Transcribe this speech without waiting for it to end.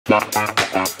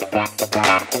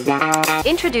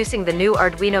Introducing the new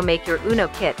Arduino Make Your UNO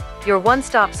kit, your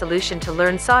one-stop solution to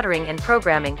learn soldering and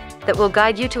programming that will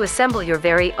guide you to assemble your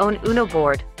very own UNO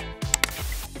board.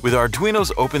 With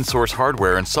Arduino's open-source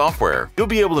hardware and software, you'll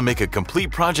be able to make a complete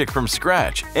project from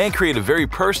scratch and create a very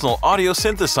personal audio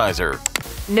synthesizer.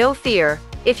 No fear,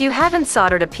 if you haven't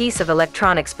soldered a piece of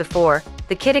electronics before,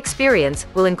 the kit experience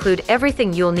will include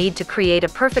everything you'll need to create a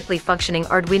perfectly functioning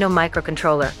Arduino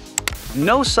microcontroller.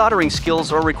 No soldering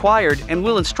skills are required, and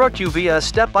we'll instruct you via a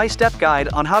step-by-step guide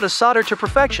on how to solder to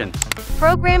perfection.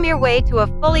 Program your way to a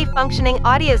fully functioning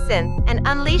audio synth and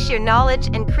unleash your knowledge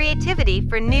and creativity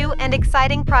for new and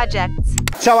exciting projects.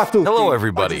 Hello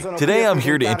everybody! Today I'm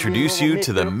here to introduce you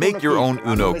to the Make Your Own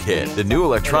UNO kit, the new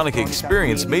electronic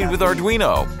experience made with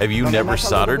Arduino. Have you never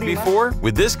soldered before?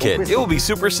 With this kit, it will be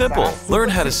super simple. Learn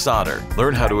how to solder,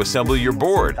 learn how to assemble your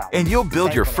board, and you'll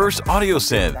build your first audio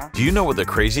synth. Do you know what the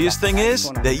craziest thing is?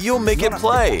 That you'll make it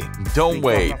play. Don't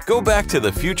wait. Go back to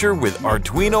the future with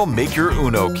Arduino Make Your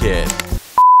UNO kit.